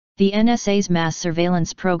The NSA's mass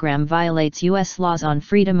surveillance program violates U.S. laws on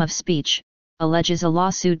freedom of speech, alleges a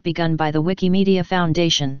lawsuit begun by the Wikimedia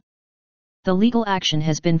Foundation. The legal action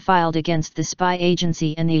has been filed against the spy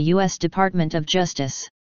agency and the U.S. Department of Justice.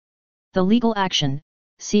 The legal action,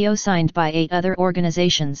 co-signed by 8 other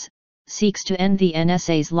organizations, seeks to end the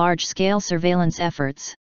NSA's large-scale surveillance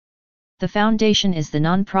efforts. The foundation is the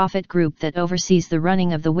non-profit group that oversees the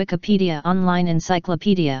running of the Wikipedia online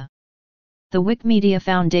encyclopedia. The Wikmedia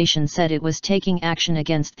Foundation said it was taking action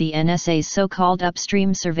against the NSA's so-called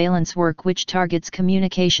upstream surveillance work, which targets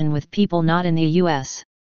communication with people not in the U.S.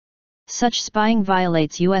 Such spying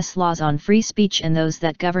violates U.S. laws on free speech and those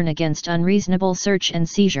that govern against unreasonable search and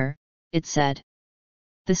seizure, it said.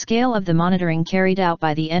 The scale of the monitoring carried out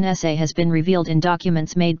by the NSA has been revealed in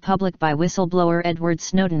documents made public by whistleblower Edward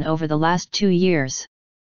Snowden over the last 2 years.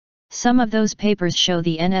 Some of those papers show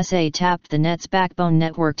the NSA tapped the net's backbone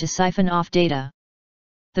network to siphon off data.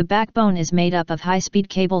 The backbone is made up of high-speed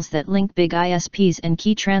cables that link big ISPs and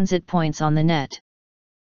key transit points on the net.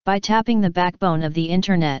 By tapping the backbone of the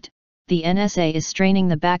Internet, the NSA is straining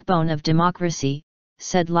the backbone of democracy,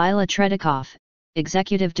 said Lila Tretikov,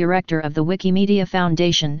 executive director of the Wikimedia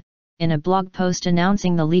Foundation, in a blog post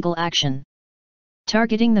announcing the legal action.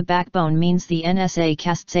 Targeting the backbone means the NSA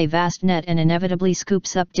casts a vast net and inevitably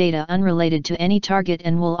scoops up data unrelated to any target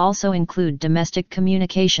and will also include domestic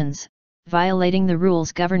communications, violating the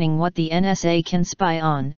rules governing what the NSA can spy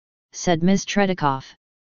on, said Ms. Tretikov.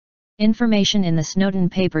 Information in the Snowden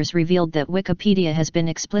papers revealed that Wikipedia has been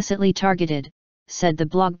explicitly targeted, said the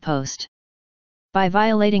blog post. By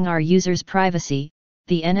violating our users' privacy,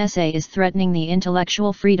 the NSA is threatening the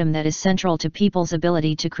intellectual freedom that is central to people's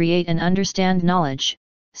ability to create and understand knowledge,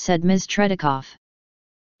 said Ms. Tretikov.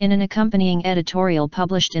 In an accompanying editorial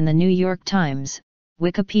published in the New York Times,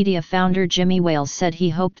 Wikipedia founder Jimmy Wales said he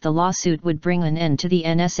hoped the lawsuit would bring an end to the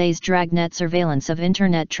NSA's dragnet surveillance of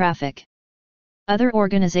Internet traffic. Other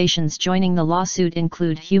organizations joining the lawsuit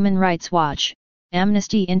include Human Rights Watch,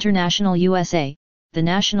 Amnesty International USA, the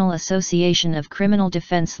National Association of Criminal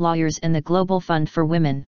Defense Lawyers and the Global Fund for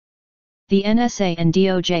Women. The NSA and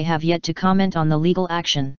DOJ have yet to comment on the legal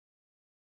action.